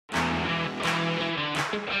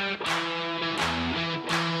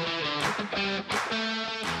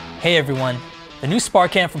Hey everyone, the new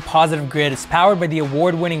Spark Amp from Positive Grid is powered by the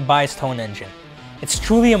award-winning Bias Tone Engine. It's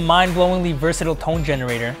truly a mind-blowingly versatile tone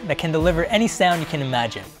generator that can deliver any sound you can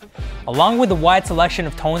imagine. Along with the wide selection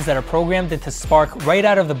of tones that are programmed into Spark right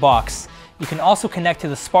out of the box, you can also connect to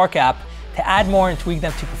the Spark app to add more and tweak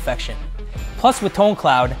them to perfection. Plus with Tone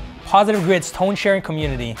Cloud, Positive Grid's tone sharing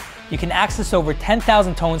community, you can access over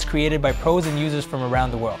 10,000 tones created by pros and users from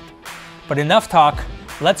around the world. But enough talk,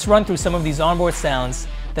 let's run through some of these onboard sounds.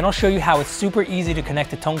 Then I'll show you how it's super easy to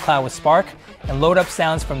connect to Tone Cloud with Spark and load up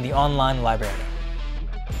sounds from the online library.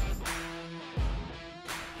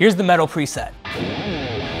 Here's the metal preset.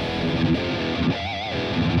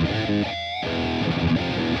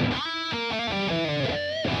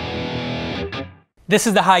 This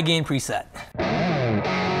is the high gain preset.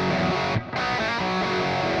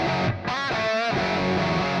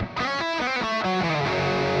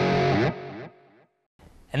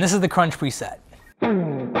 And this is the crunch preset.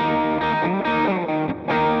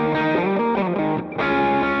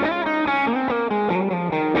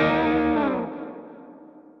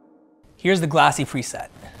 Here's the glassy preset.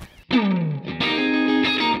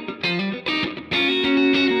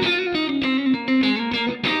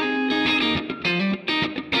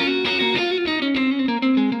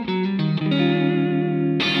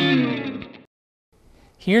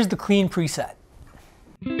 Here's the clean preset.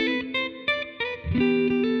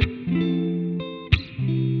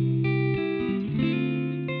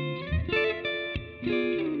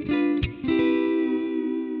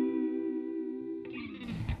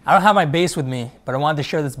 I don't have my bass with me, but I wanted to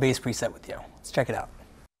share this bass preset with you. Let's check it out.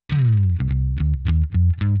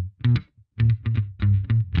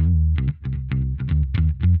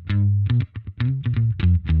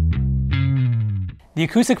 The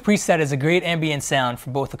acoustic preset is a great ambient sound for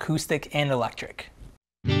both acoustic and electric.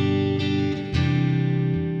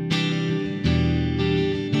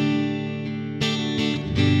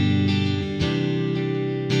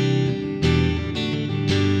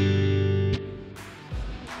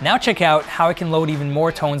 Now check out how I can load even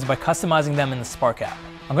more tones by customizing them in the Spark app.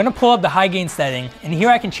 I'm going to pull up the high gain setting, and here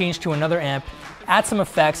I can change to another amp, add some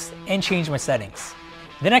effects, and change my settings.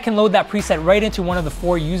 Then I can load that preset right into one of the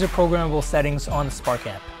 4 user programmable settings on the Spark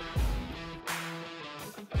amp.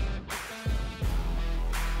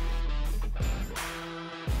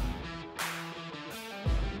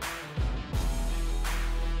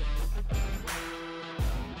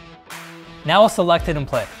 Now I'll select it and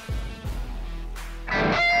play.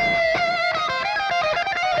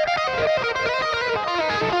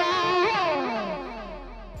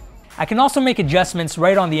 I can also make adjustments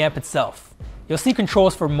right on the amp itself. You'll see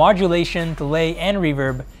controls for modulation, delay, and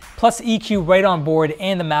reverb, plus EQ right on board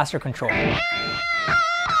and the master control.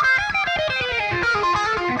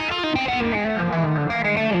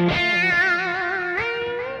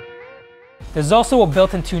 There's also a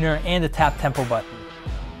built-in tuner and a tap tempo button.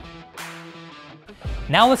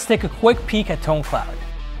 Now let's take a quick peek at Tone Cloud.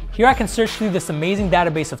 Here I can search through this amazing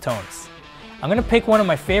database of tones. I'm going to pick one of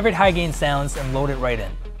my favorite high gain sounds and load it right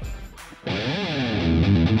in.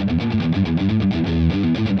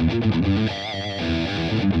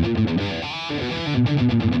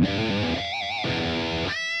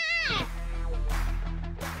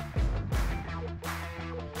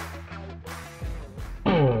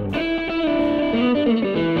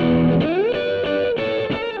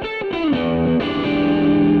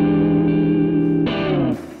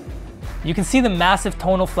 You can see the massive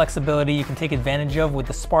tonal flexibility you can take advantage of with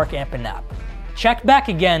the Spark Amp and app. Check back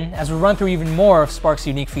again as we run through even more of Spark's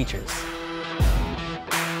unique features.